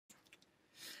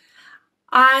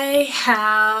I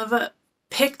have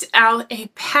picked out a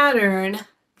pattern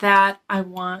that I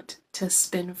want to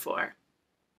spin for.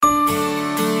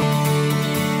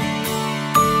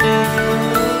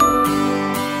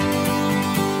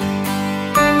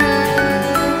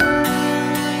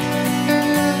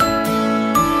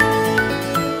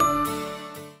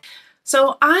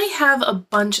 So I have a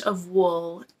bunch of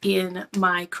wool in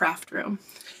my craft room.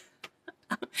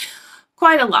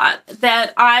 Quite a lot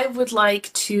that I would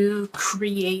like to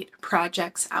create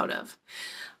projects out of.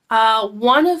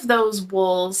 One of those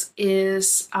wools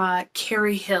is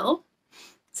Kerry Hill,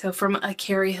 so from a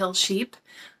Kerry Hill sheep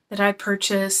that I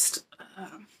purchased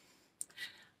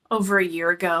over a year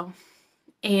ago,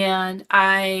 and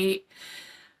I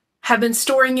have been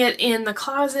storing it in the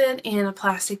closet in a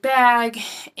plastic bag,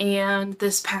 and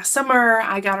this past summer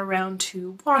I got around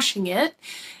to washing it,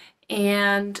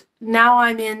 and now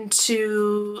I'm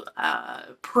into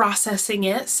processing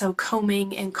it, so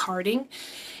combing and carding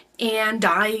and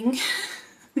dyeing,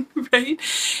 right?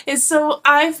 And so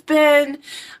I've been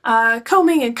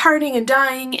combing and carding and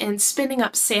dyeing and spinning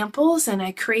up samples, and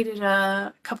I created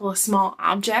a couple of small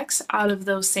objects out of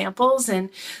those samples, and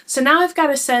so now I've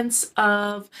got a sense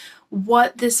of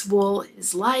what this wool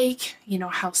is like, you know,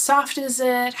 how soft is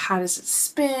it, how does it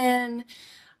spin,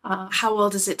 how well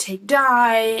does it take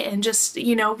dye, and just,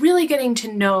 you know, really getting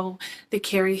to know the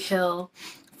Kerry Hill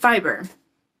fiber,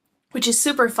 which is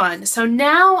super fun. So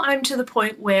now I'm to the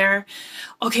point where,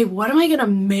 okay, what am I gonna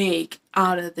make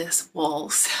out of this wool?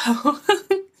 So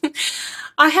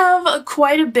I have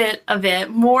quite a bit of it,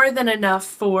 more than enough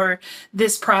for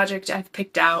this project I've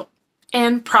picked out,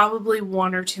 and probably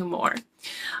one or two more.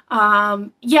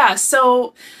 Yeah,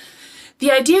 so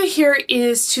the idea here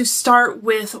is to start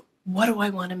with what do I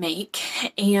want to make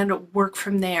and work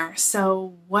from there.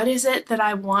 So what is it that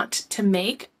I want to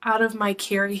make out of my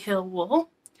Kerry Hill wool?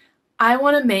 I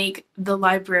want to make the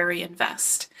Librarian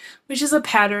Vest, which is a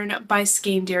pattern by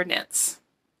Skein-Deer Knits.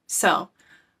 So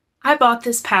I bought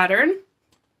this pattern.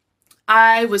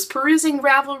 I was perusing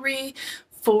Ravelry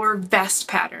for vest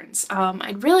patterns.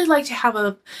 I'd really like to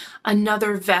have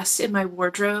another vest in my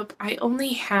wardrobe. I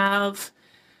only have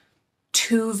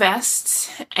 2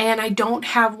 vests, and I don't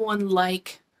have one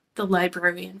like the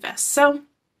Librarian Vest, so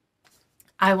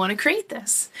I want to create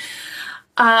this.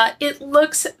 It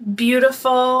looks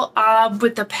beautiful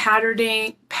with the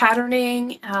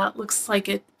patterning. Looks like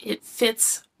it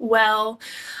fits well.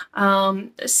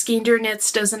 Skein-Deer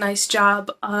Knits does a nice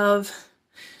job of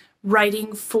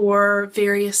writing for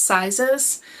various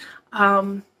sizes,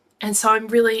 and so I'm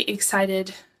really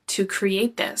excited to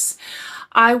create this.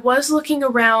 I was looking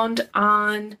around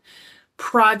on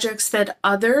projects that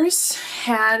others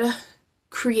had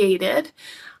created.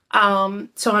 So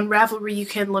on Ravelry you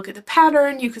can look at the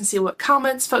pattern, you can see what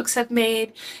comments folks have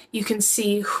made, you can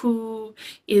see who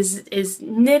is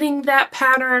knitting that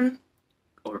pattern,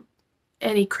 or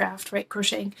any craft, right,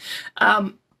 crocheting.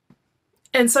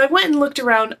 And so I went and looked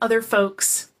around other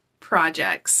folks'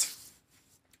 projects,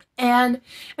 and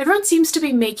everyone seems to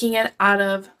be making it out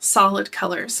of solid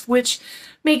colors, which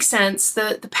makes sense.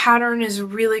 The pattern is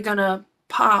really gonna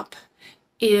pop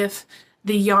if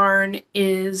the yarn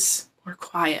is more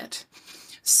quiet.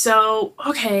 So,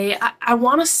 okay, I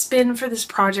want to spin for this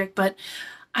project, but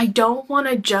I don't want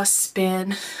to just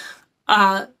spin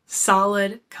a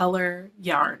solid color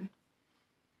yarn.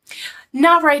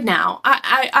 Not right now.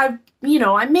 You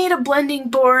know, I made a blending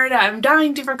board, I'm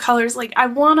dyeing different colors, like I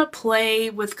want to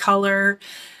play with color,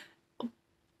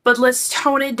 but let's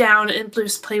tone it down and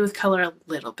just play with color a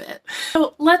little bit.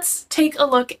 So let's take a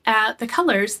look at the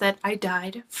colors that I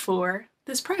dyed for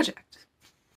this project.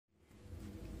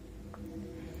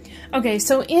 Okay,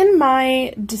 so in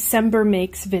my December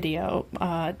Makes video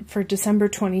for December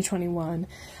 2021,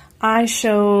 I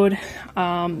showed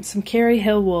some Kerry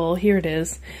Hill wool, here it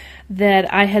is,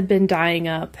 that I had been dyeing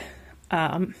up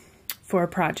for a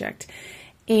project.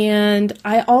 And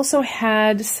I also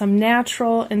had some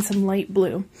natural and some light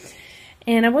blue.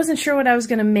 And I wasn't sure what I was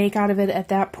going to make out of it at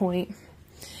that point.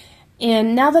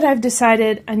 And now that I've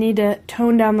decided I need to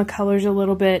tone down the colors a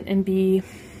little bit and be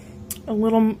a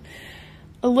little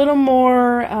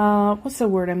more, what's the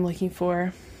word I'm looking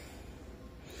for?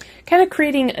 Kind of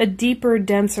creating a deeper,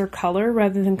 denser color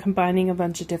rather than combining a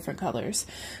bunch of different colors.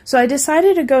 So I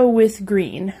decided to go with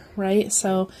green, right?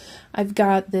 So I've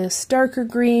got this darker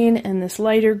green and this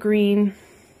lighter green,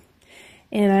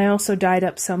 and I also dyed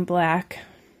up some black.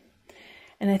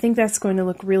 And I think that's going to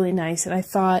look really nice. And I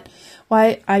thought,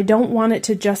 well, I don't want it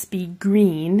to just be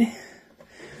green.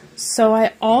 So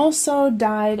I also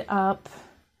dyed up,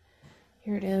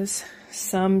 here it is,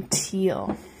 some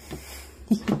teal.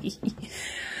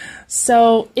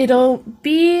 So it'll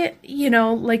be, you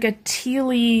know, like a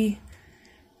tealy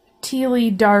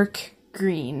dark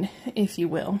green, if you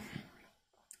will.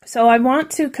 So I want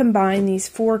to combine these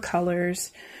 4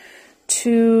 colors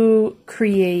to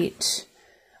create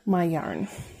my yarn.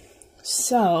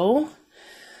 So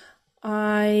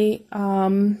I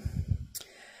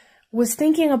was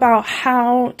thinking about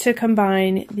how to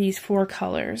combine these 4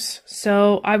 colors.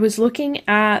 So I was looking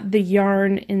at the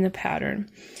yarn in the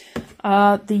pattern.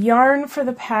 The yarn for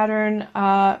the pattern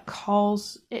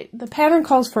calls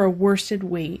for a worsted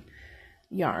weight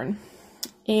yarn.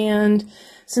 And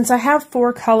since I have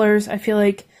 4 colors, I feel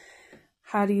like,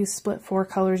 how do you split 4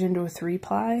 colors into a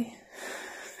 3-ply?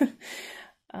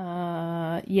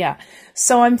 Yeah.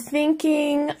 So I'm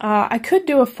thinking I could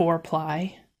do a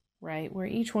 4-ply, right, where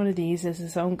each one of these is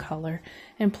its own color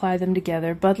and ply them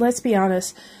together. But let's be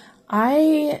honest,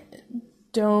 I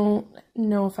don't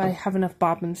know if I have enough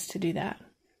bobbins to do that,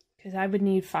 because I would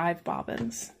need 5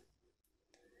 bobbins.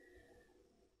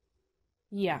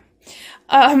 Yeah.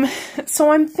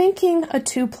 So I'm thinking a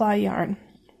 2-ply yarn.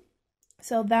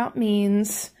 So that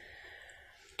means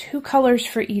 2 colors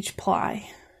for each ply.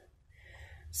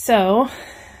 So,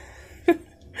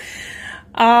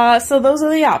 so those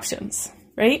are the options,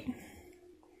 right?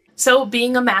 So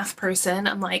being a math person,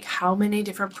 I'm like, how many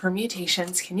different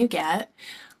permutations can you get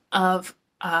of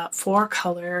 4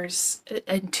 colors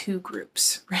and 2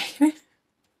 groups, right?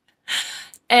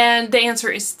 And the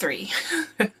answer is 3.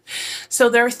 So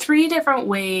there are 3 different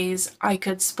ways I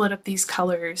could split up these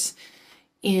colors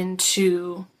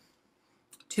into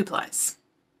 2 plies,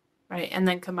 right? And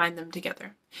then combine them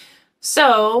together.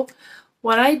 So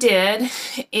what I did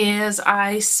is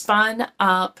I spun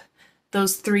up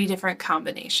those 3 different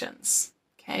combinations,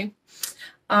 okay?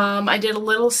 I did a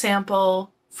little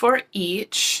sample for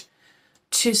each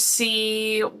to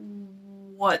see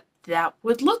what that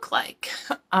would look like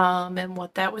and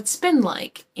what that would spin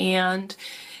like. And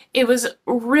it was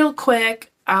real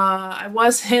quick. I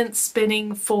wasn't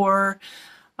spinning for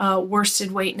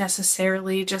worsted weight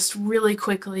necessarily, just really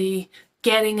quickly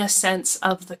getting a sense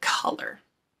of the color,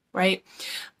 right?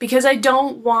 Because I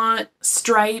don't want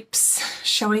stripes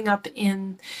showing up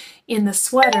in the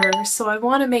sweater, so I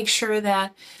want to make sure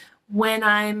that when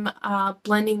I'm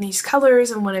blending these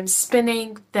colors and when I'm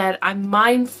spinning, that I'm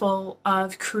mindful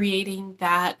of creating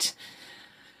that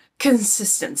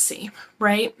consistency,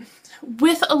 right?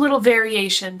 With a little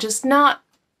variation, just not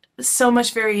so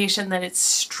much variation that it's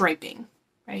striping,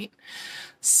 right?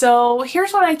 So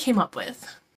here's what I came up with.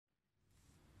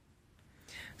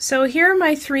 So here are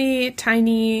my 3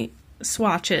 tiny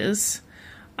swatches,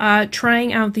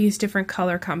 trying out these different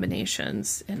color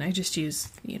combinations, and I just use,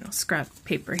 you know, scrap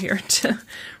paper here to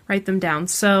write them down.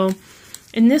 So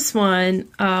in this one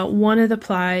of the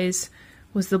plies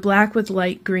was the black with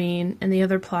light green, and the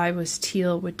other ply was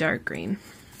teal with dark green.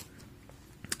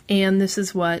 And this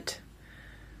is what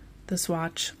the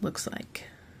swatch looks like,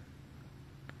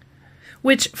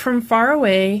 which from far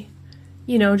away,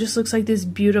 you know, just looks like this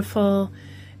beautiful,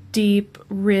 deep,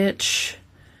 rich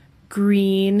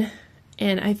green,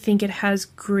 and I think it has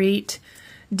great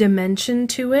dimension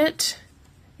to it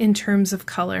in terms of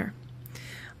color.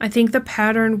 I think the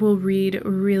pattern will read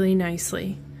really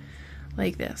nicely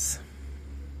like this.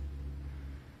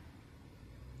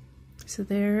 So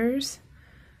there's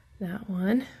that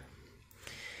one.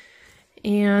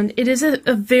 And it is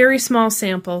a very small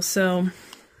sample, so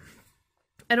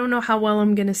I don't know how well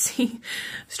I'm going to see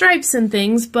stripes and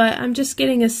things, but I'm just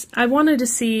getting I wanted to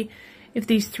see if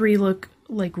these 3 look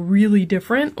like really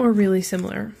different or really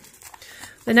similar.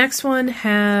 The next one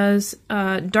has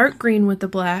dark green with the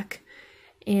black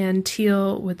and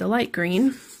teal with the light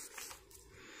green.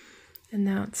 And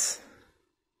that's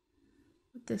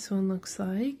what this one looks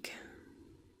like.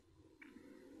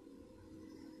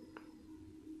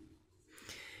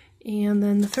 And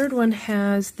then the third one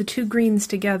has the 2 greens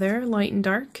together, light and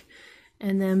dark,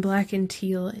 and then black and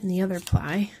teal in the other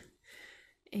ply.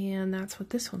 And that's what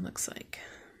this one looks like.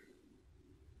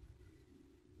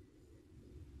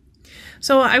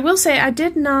 So I will say I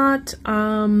did not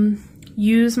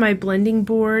use my blending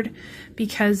board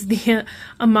because the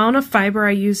amount of fiber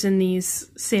I used in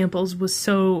these samples was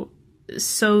so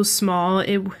small.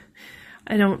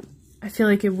 I feel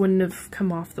like it wouldn't have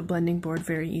come off the blending board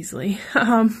very easily.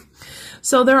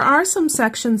 So there are some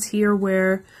sections here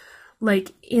where,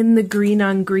 like in the green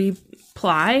on green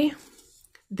ply,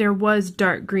 there was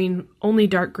dark green, only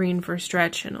dark green for a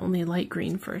stretch and only light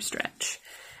green for a stretch.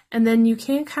 And then you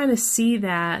can kind of see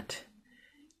that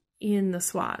in the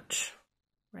swatch,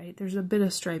 right? There's a bit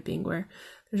of striping where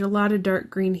there's a lot of dark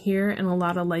green here and a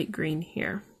lot of light green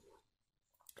here.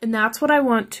 And that's what I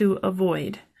want to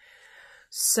avoid.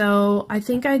 So I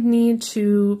think I need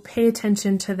to pay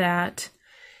attention to that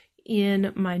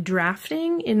in my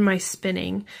drafting, in my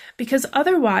spinning, because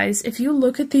otherwise, if you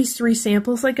look at these 3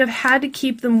 samples, like I've had to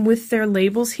keep them with their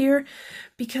labels here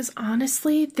because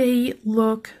honestly, they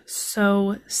look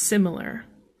so similar,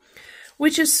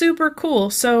 which is super cool.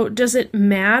 So does it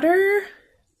matter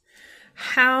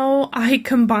how I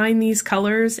combine these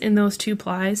colors in those 2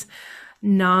 plies?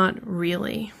 Not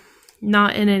really.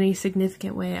 Not in any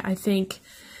significant way. I think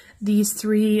these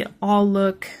 3 all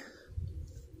look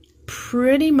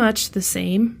pretty much the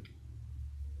same.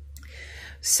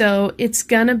 So it's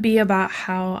gonna be about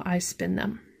how I spin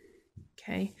them.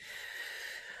 Okay.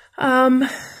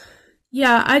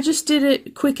 Yeah, I just did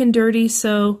it quick and dirty,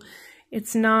 so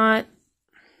it's not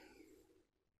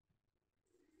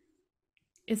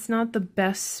the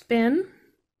best spin.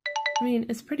 I mean,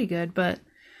 it's pretty good, but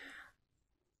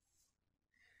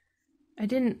I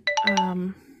didn't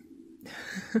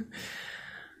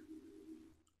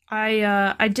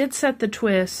I did set the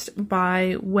twist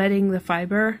by wetting the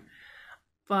fiber,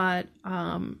 but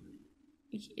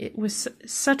it was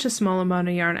such a small amount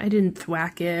of yarn. I didn't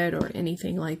thwack it or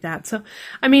anything like that. So,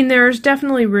 I mean, there's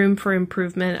definitely room for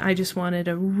improvement. I just wanted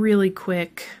a really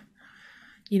quick,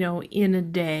 you know, in a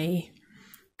day,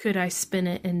 could I spin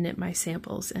it and knit my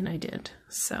samples? And I did.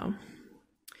 So,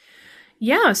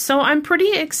 yeah, so I'm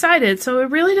pretty excited. So it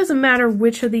really doesn't matter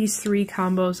which of these 3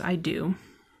 combos I do.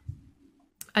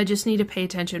 I just need to pay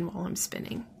attention while I'm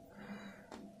spinning.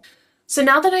 So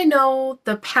now that I know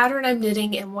the pattern I'm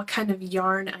knitting and what kind of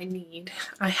yarn I need,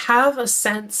 I have a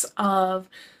sense of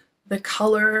the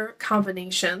color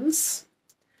combinations.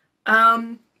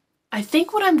 I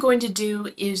think what I'm going to do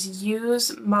is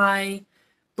use my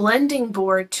blending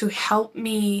board to help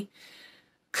me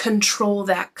control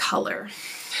that color.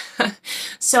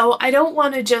 So I don't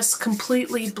want to just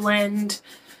completely blend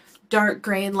dark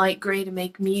gray and light gray to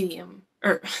make medium,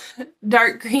 or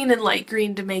dark green and light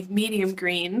green to make medium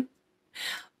green.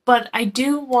 But I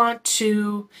do want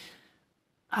to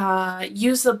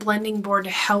use the blending board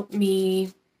to help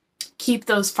me keep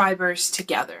those fibers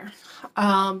together.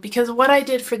 Because what I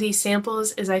did for these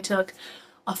samples is I took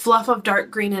a fluff of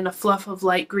dark green and a fluff of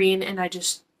light green, and I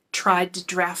just tried to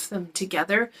draft them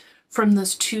together from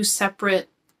those 2 separate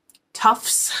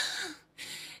tufts.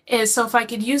 And so if I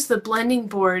could use the blending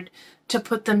board to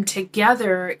put them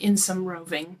together in some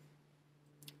roving,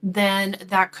 then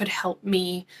that could help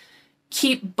me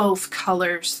keep both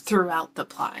colors throughout the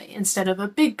ply instead of a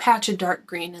big patch of dark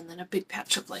green and then a big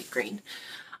patch of light green.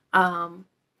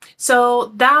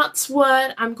 So that's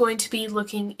what I'm going to be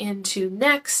looking into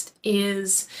next,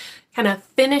 is kind of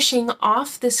finishing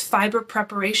off this fiber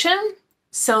preparation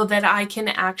so that I can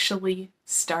actually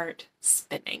start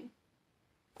spinning.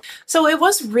 So it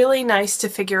was really nice to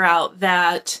figure out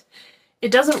that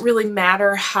it doesn't really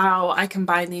matter how I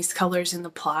combine these colors in the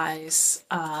plies.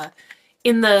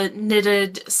 In the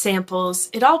knitted samples,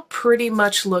 it all pretty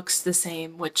much looks the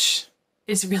same, which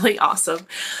is really awesome.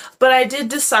 But I did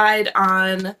decide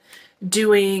on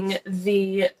doing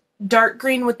the dark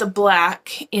green with the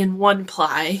black in one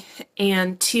ply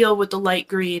and teal with the light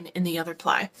green in the other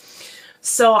ply.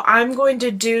 So I'm going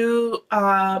to do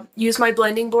use my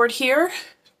blending board here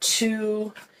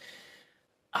to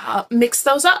mix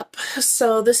those up.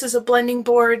 So this is a blending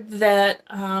board that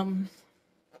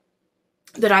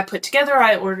that I put together.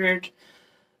 I ordered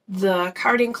the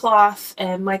carding cloth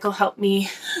and Michael helped me.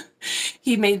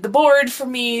 He made the board for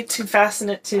me to fasten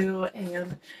it to,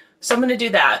 and so I'm going to do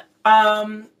that.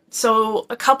 So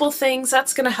a couple things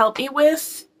that's going to help me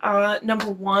with.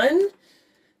 Number one,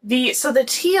 the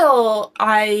teal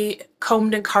I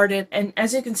combed and carded, and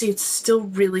as you can see, it's still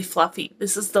really fluffy.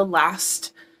 This is the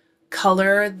last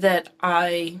color that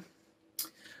I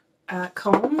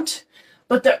combed,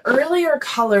 but the earlier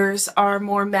colors are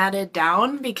more matted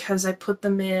down because I put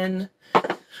them in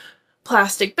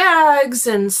plastic bags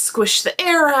and squished the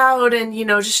air out, and you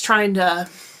know, just trying to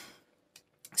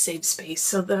save space.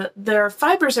 So their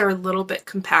fibers are a little bit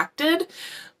compacted,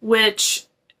 which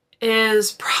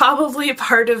is probably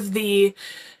part of the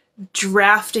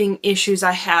drafting issues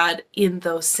I had in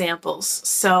those samples.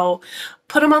 So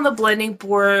put them on the blending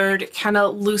board, kind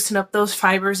of loosen up those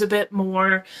fibers a bit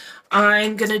more.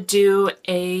 I'm gonna do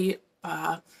a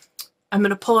I'm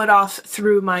gonna pull it off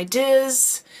through my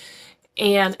diz,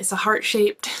 and it's a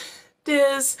heart-shaped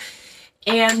diz,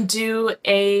 and do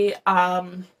a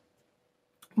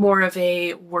more of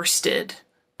a worsted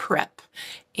prep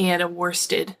and a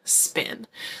worsted spin.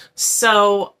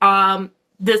 So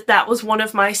that was one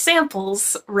of my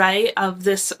samples, right, of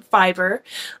this fiber.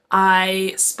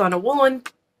 I spun a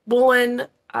woolen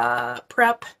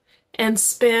prep and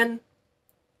spin,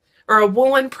 or a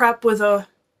woolen prep with a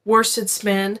worsted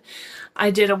spin. I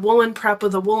did a woolen prep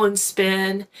with a woolen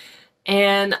spin,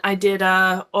 and I did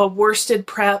a worsted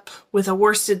prep with a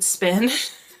worsted spin.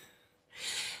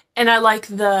 And I like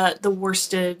the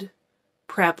worsted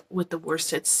prep with the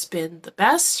worsted spin the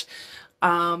best.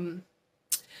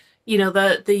 You know,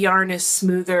 the yarn is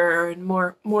smoother and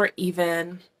more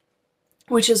even,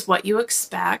 which is what you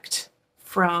expect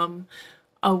from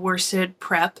a worsted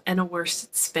prep and a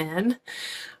worsted spin.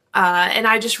 And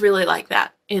I just really like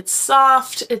that. It's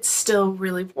soft, it's still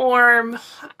really warm,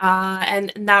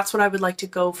 and that's what I would like to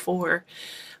go for.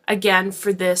 Again,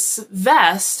 for this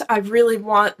vest, I really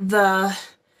want the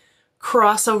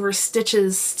crossover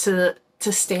stitches to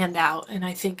stand out, and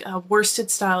I think a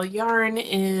worsted style yarn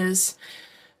is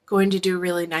going to do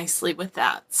really nicely with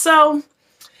that. So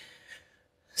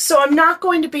I'm not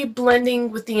going to be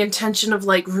blending with the intention of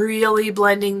like really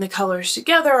blending the colors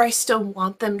together. I still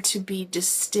want them to be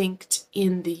distinct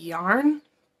in the yarn,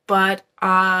 but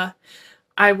I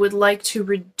would like to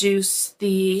reduce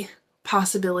the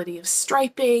possibility of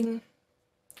striping,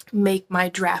 make my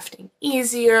drafting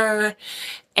easier,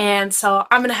 and so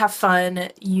I'm gonna have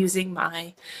fun using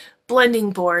my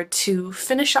blending board to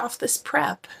finish off this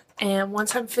prep. And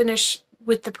once I'm finished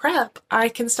with the prep, I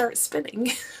can start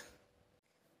spinning.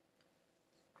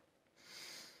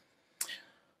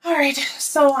 Alright,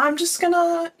 so I'm just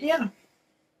gonna,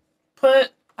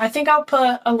 I think I'll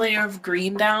put a layer of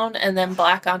green down and then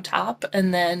black on top,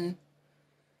 and then,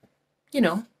 you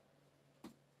know,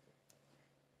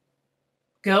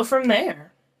 go from there.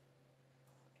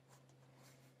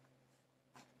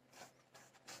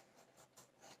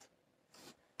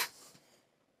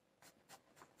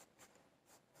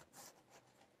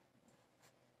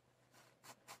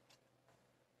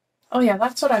 Oh yeah,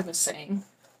 that's what I was saying.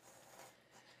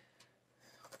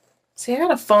 See, I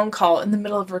got a phone call in the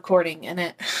middle of recording and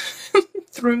it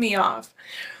threw me off.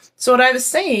 So what I was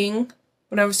saying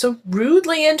when I was so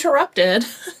rudely interrupted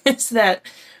is that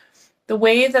the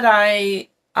way that I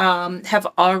have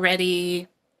already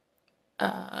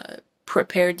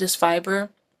prepared this fiber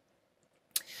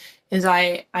is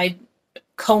I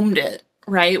combed it,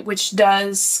 right? Which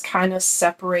does kind of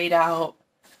separate out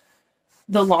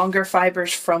the longer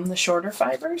fibers from the shorter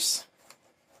fibers,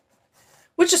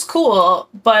 which is cool,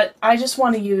 but I just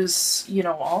want to use, you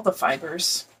know, all the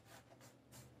fibers.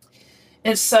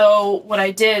 And so what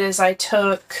I did is I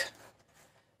took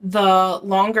the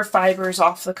longer fibers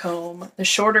off the comb, the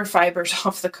shorter fibers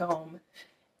off the comb,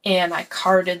 and I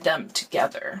carded them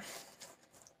together.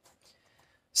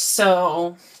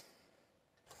 So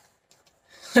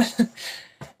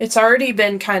it's already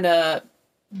been kind of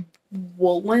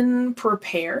woolen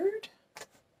prepared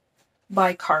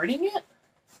by carding it.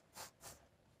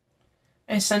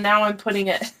 And so now I'm putting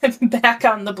it back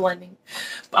on the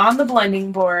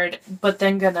blending board, but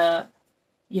then gonna,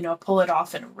 you know, pull it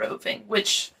off in a roving,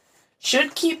 which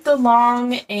should keep the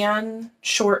long and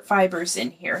short fibers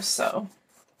in here, so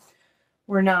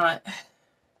we're not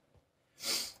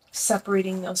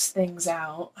separating those things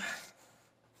out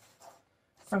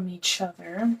from each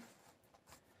other.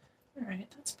 All right,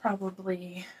 that's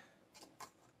probably...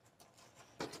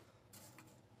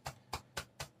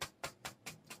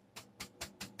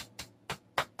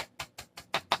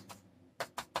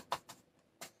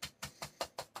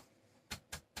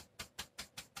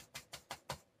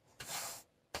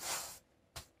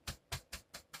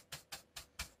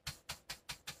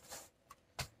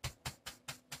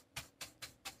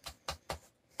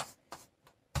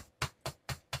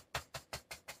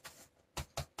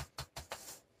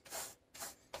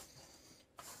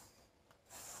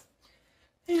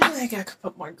 I think I could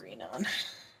put more green on.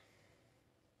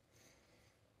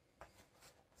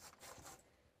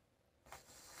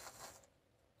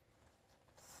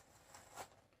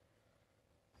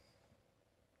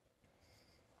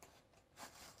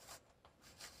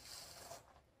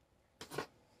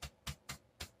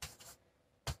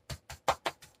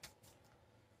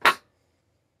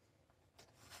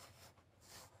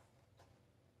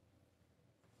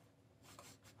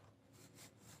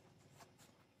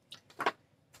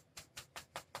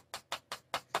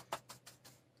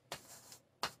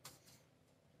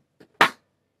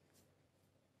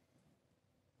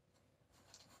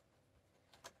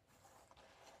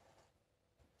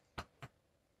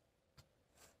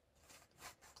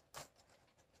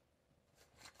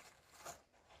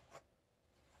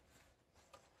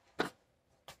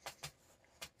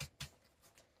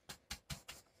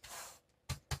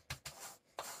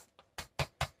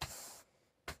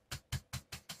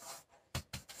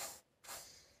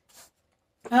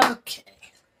 Okay,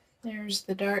 There's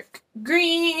the dark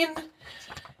green.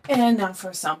 And now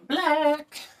for some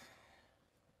black.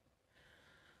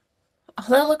 Oh,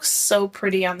 that looks so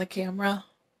pretty on the camera.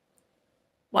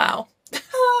 Wow.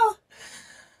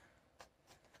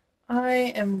 I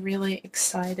am really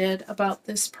excited about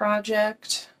this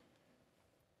project.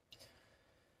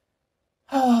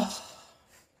 Oh,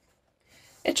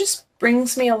 it just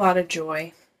brings me a lot of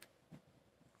joy.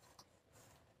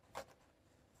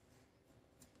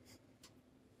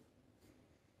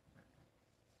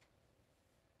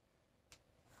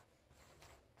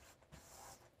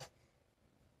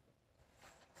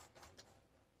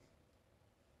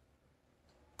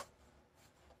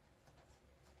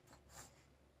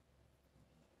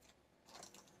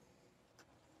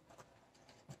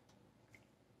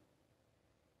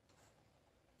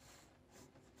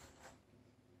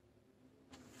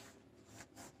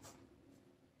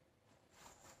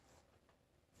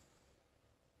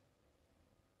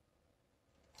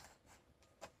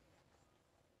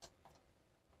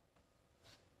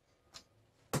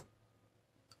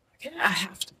 Okay,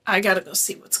 I gotta go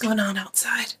see what's going on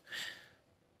outside.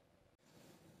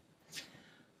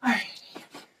 All right.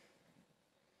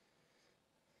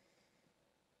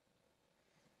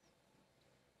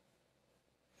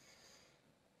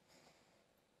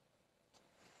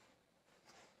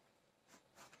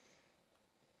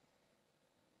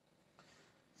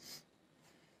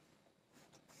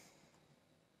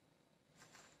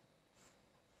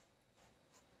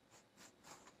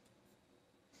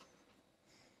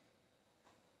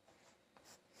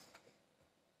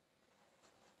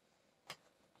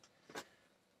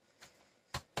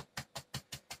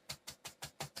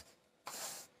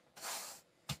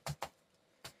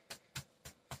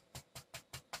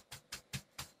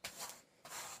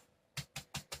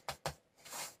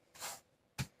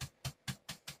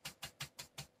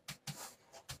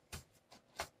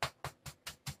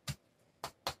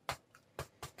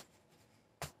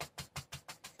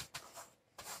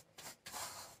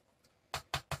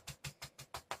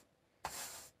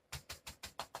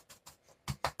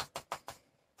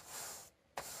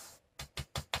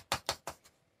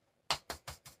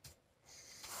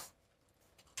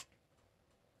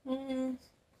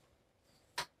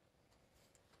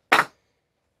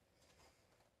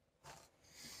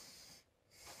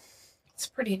 It's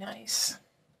pretty nice.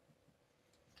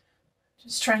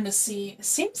 Just trying to see. It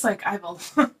seems like I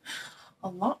have a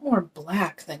lot more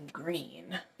black than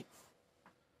green,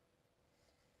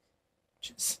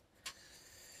 which is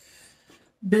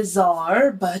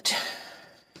bizarre, but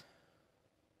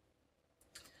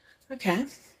okay.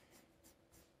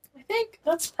 I think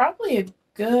that's probably a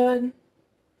good.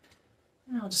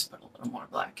 I'll just put a little more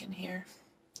black in here.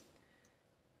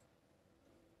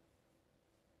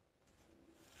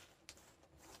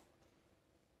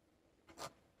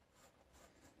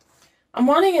 I'm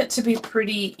wanting it to be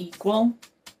pretty equal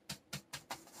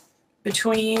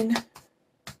between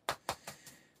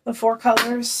the four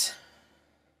colors.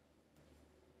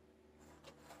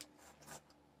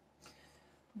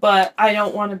 But I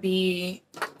don't want to be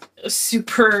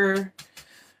super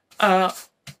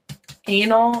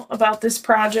anal about this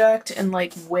project and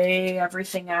like weigh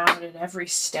everything out at every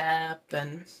step.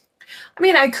 And I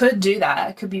mean, I could do that.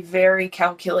 I could be very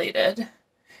calculated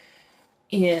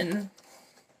in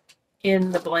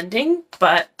the blending,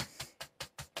 but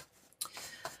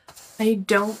I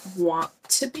don't want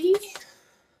to be.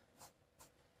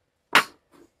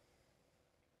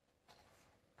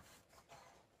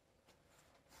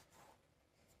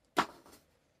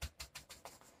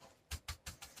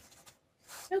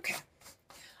 Okay,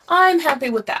 I'm happy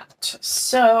with that.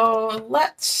 So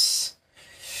let's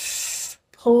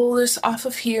pull this off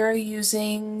of here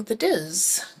using the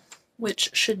Diz,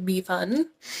 which should be fun.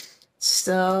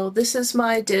 So this is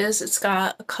my Diz. It's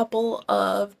got a couple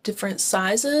of different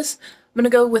sizes. I'm gonna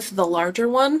go with the larger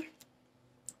one.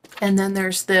 And then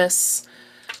there's this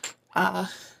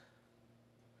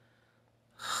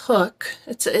hook.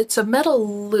 It's a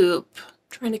metal loop. I'm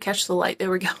trying to catch the light.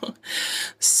 There we go.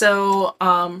 So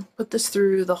put this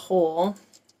through the hole.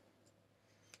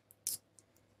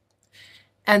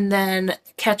 And then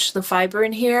catch the fiber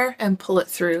in here and pull it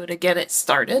through to get it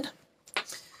started.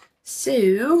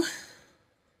 So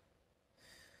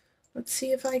let's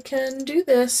see if I can do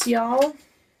this, y'all.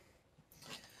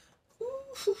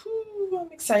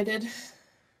 I'm excited.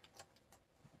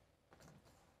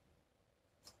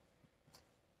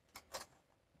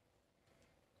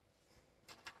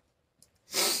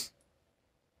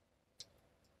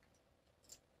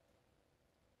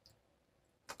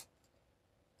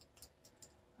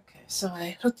 Okay, so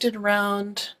I hooked it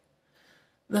around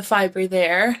the fiber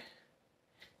there.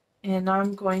 And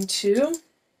I'm going to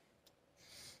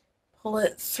pull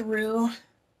it through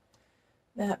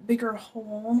that bigger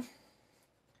hole.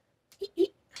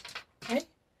 Okay.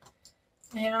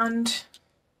 And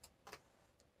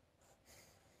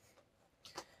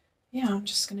yeah, I'm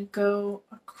just going to go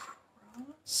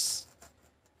across.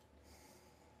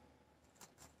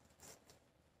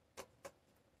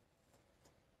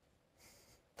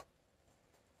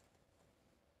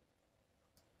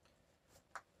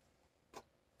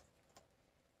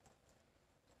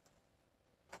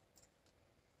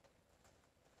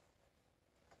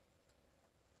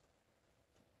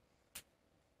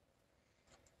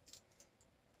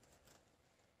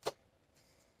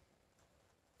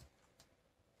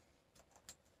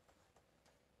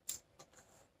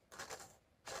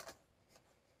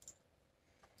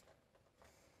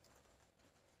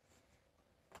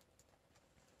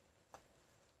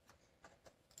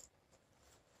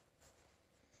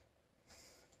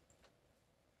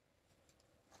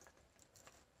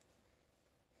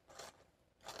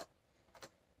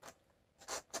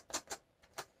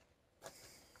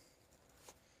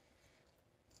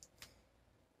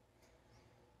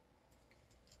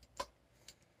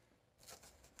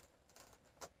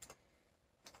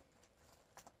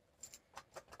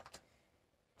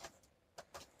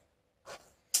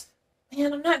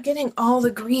 Man, I'm not getting all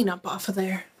the green up off of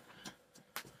there.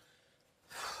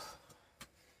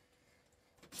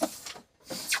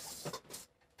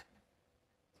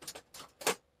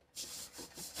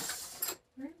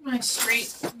 Where are my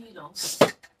straight needles?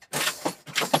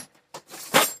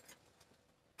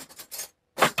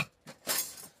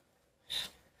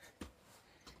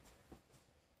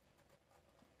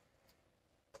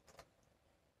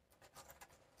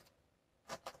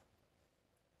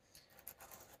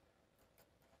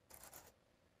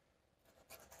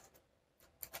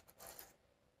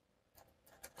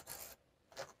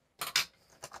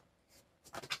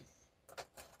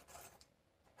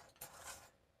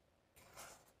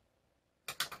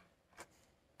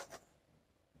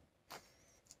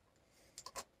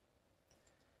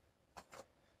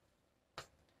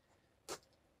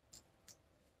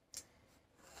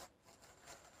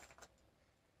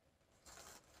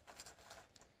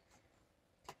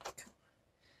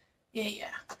 Yeah.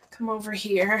 Come over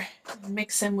here and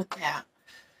mix in with that.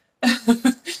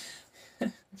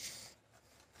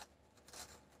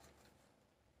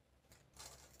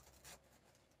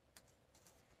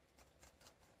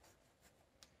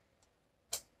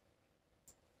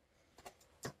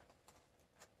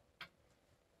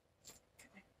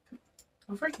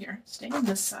 Over here, stay on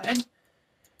this side.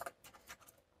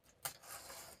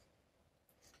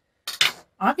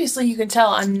 Obviously, you can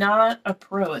tell I'm not a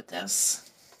pro at this.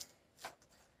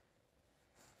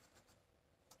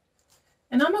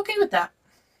 And I'm okay with that.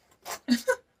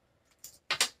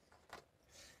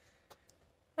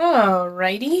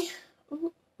 Alrighty.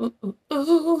 Ooh, ooh, ooh,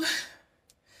 ooh.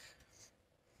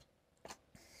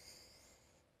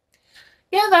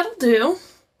 Yeah, that'll do.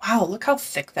 Wow, look how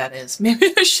thick that is.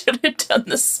 Maybe I should have done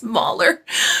the smaller.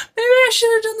 Maybe I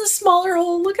should have done the smaller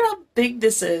hole. Look at how big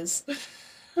this is.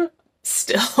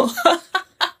 Still.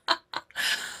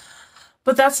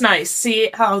 But that's nice.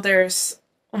 See how there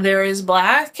is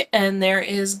black and there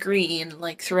is green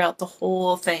like throughout the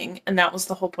whole thing. And that was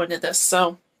the whole point of this.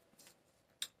 So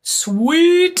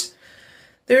sweet.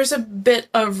 There's a bit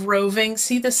of roving.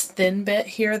 See this thin bit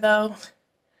here though?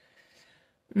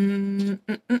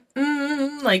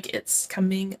 Like it's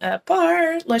coming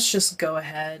apart. Let's just go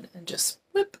ahead and just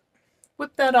whip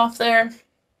that off there.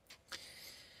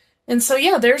 And so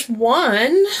yeah, there's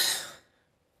one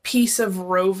piece of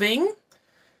roving.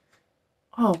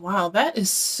 Oh wow, that is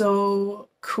so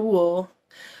cool.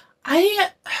 I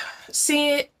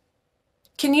see,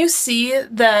 can you see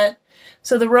that?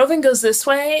 So the roving goes this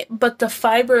way, but the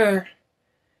fiber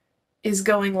is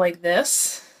going like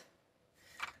this.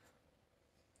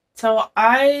 So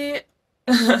I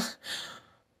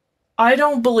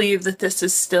don't believe that this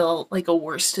is still like a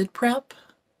worsted prep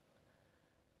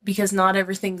because not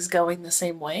everything's going the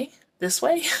same way, this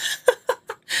way.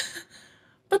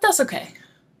 But that's okay.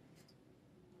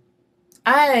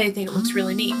 I think it looks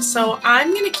really neat. So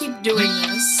I'm gonna keep doing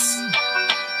this.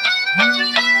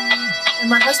 And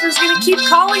my husband's gonna keep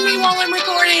calling me while I'm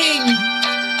recording.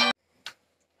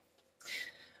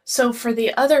 So for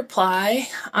the other ply,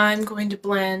 I'm going to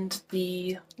blend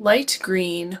the light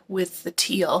green with the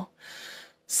teal.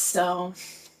 So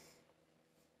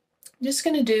I'm just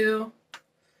going to do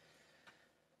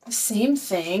the same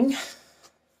thing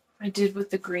I did with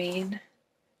the green,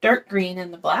 dark green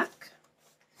and the black.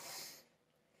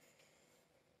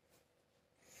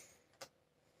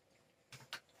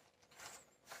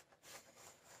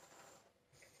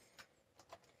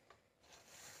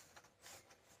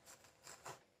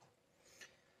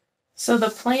 So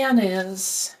the plan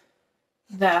is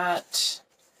that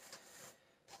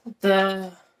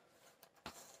the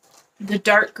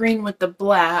dark green with the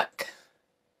black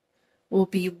will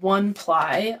be one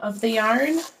ply of the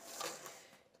yarn,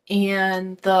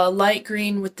 and the light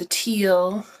green with the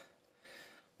teal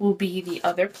will be the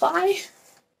other ply.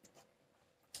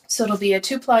 So it'll be a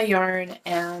 2-ply yarn,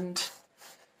 and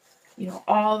you know,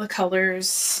 all the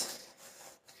colors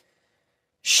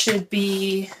should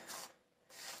be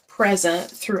present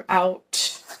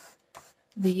throughout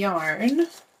the yarn.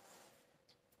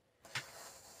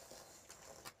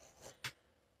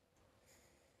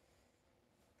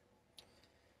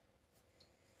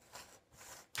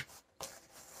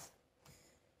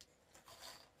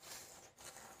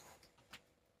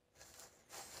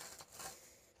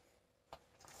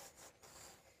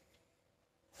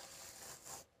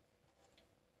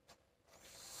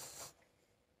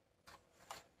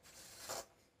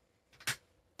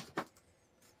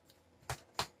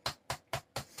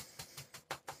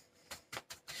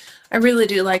 I really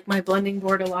do like my blending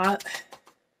board a lot.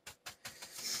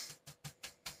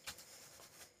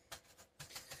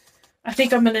 I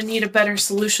think I'm going to need a better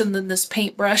solution than this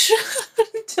paintbrush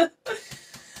to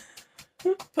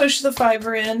push the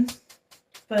fiber in.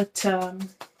 But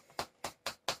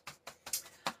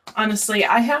honestly,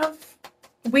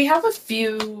 we have a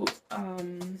few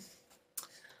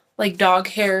like dog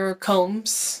hair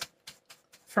combs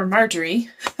for Marjorie,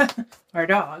 our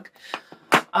dog.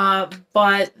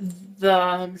 But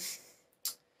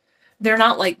they're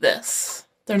not like this.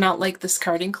 They're not like this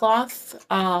carding cloth.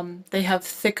 They have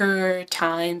thicker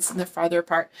tines and they're farther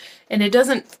apart, and it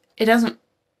doesn't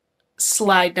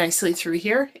slide nicely through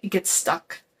here. It gets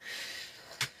stuck.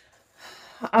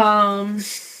 I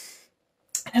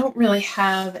don't really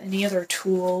have any other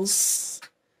tools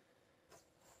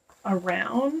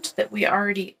around that we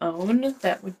already own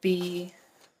that would be,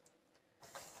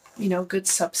 you know, good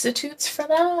substitutes for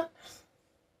that.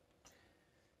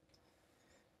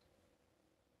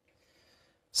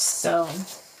 So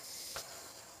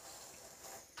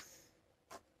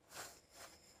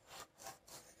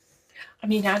I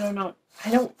mean, I don't know.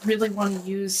 I don't really want to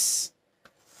use,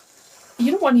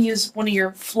 you don't want to use one of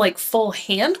your like full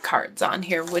hand cards on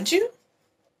here, would you?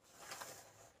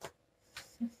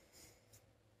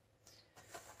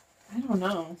 I don't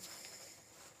know.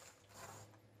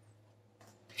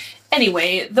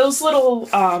 Anyway, those little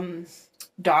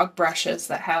dog brushes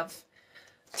that have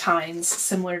tines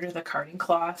similar to the carding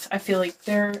cloth, I feel like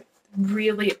they're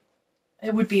really,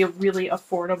 it would be a really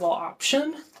affordable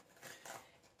option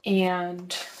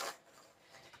and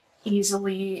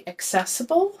easily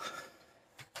accessible.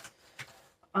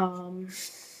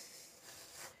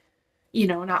 You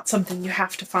know, not something you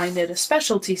have to find at a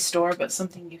specialty store, but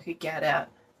something you could get at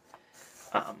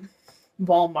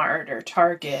Walmart or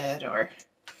Target or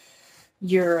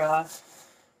your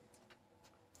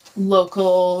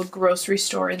local grocery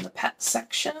store in the pet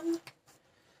section.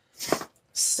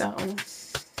 So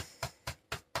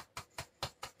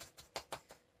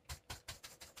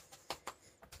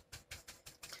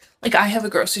like I have a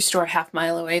grocery store a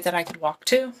half-mile away that I could walk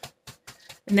to,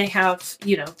 and they have,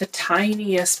 you know, the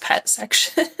tiniest pet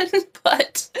section,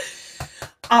 but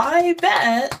I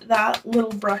bet that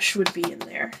little brush would be in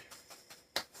there.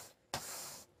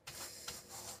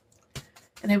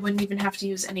 And I wouldn't even have to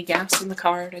use any gas in the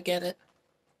car to get it.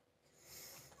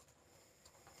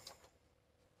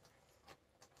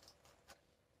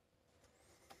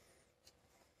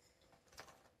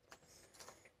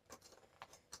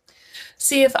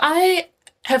 See, if I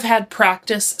have had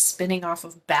practice spinning off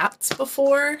of bats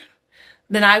before,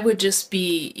 then I would just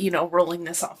be, you know, rolling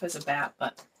this off as a bat,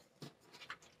 but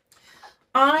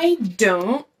I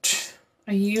don't.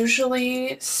 I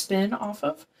usually spin off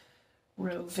of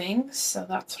roving, so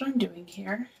that's what I'm doing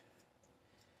here.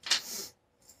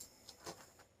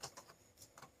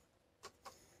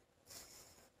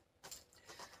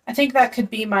 I think that could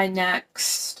be my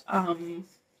next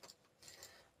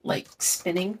like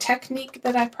spinning technique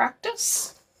that I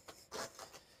practice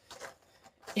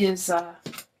is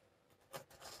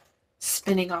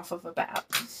spinning off of a bat.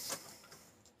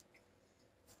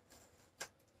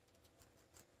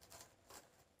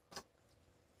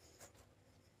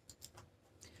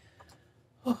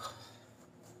 Oh.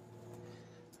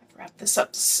 I've wrapped this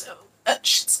up so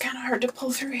much, it's kind of hard to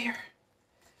pull through here.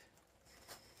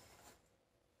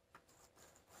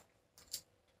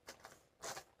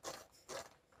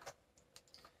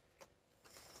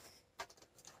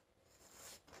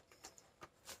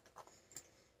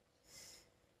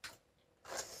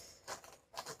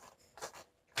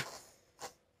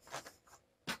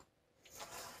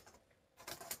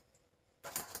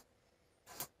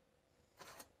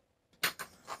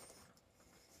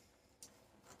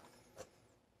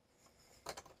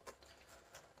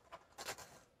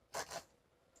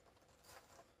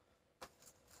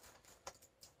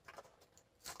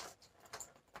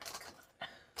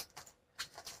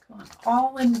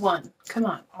 All in one. Come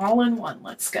on, all in one.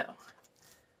 Let's go.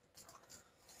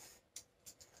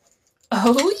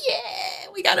 Oh yeah,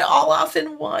 we got it all off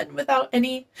in one without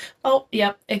any, oh,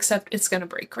 yep, except it's gonna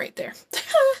break right there.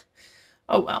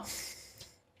 Oh well.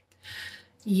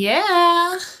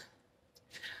 Yeah.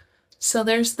 So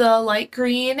there's the light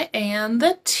green and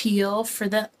the teal for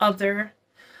the other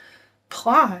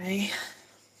ply.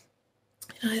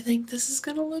 And I think this is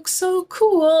gonna look so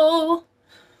cool.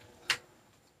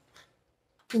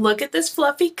 Look at this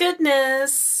fluffy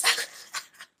goodness.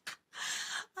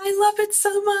 I love it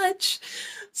so much.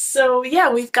 So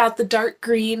yeah, we've got the dark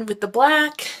green with the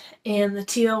black and the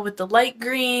teal with the light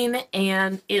green,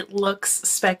 and it looks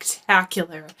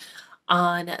spectacular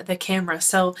on the camera.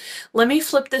 So let me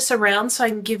flip this around so I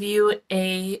can give you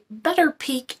a better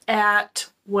peek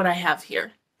at what I have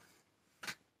here.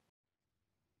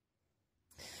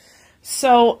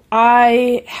 So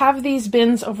I have these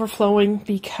bins overflowing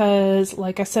because,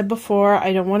 like I said before,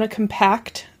 I don't want to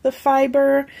compact the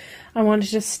fiber. I want it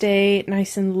to stay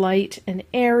nice and light and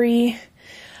airy.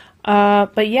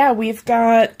 But yeah, we've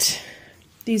got,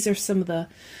 these are some of the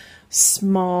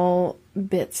small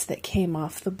bits that came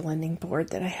off the blending board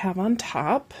that I have on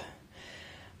top.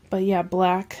 But yeah,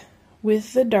 black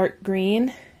with the dark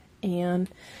green, and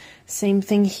same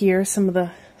thing here, some of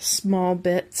the small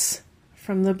bits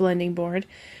from the blending board.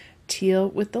 Teal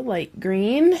with the light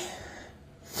green.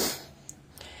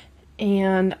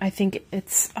 And I think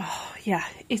it's, oh yeah,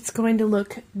 it's going to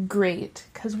look great.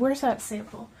 Because where's that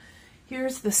sample?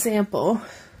 Here's the sample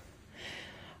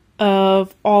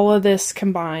of all of this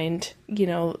combined. You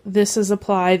know, this is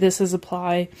apply,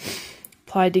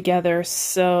 applied together.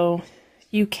 So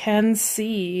you can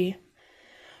see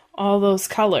all those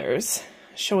colors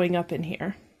showing up in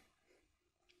here.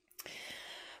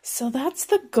 So that's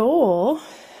the goal,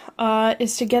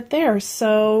 is to get there.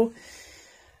 So,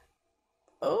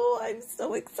 oh, I'm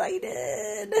so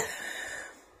excited.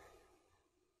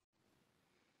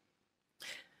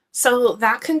 So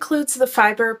that concludes the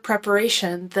fiber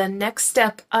preparation. The next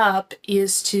step up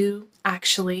is to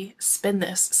actually spin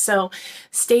this. So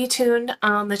stay tuned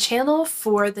on the channel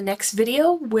for the next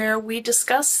video where we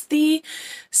discuss the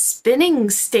spinning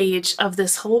stage of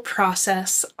this whole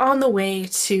process on the way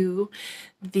to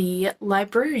the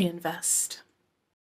librarian vest.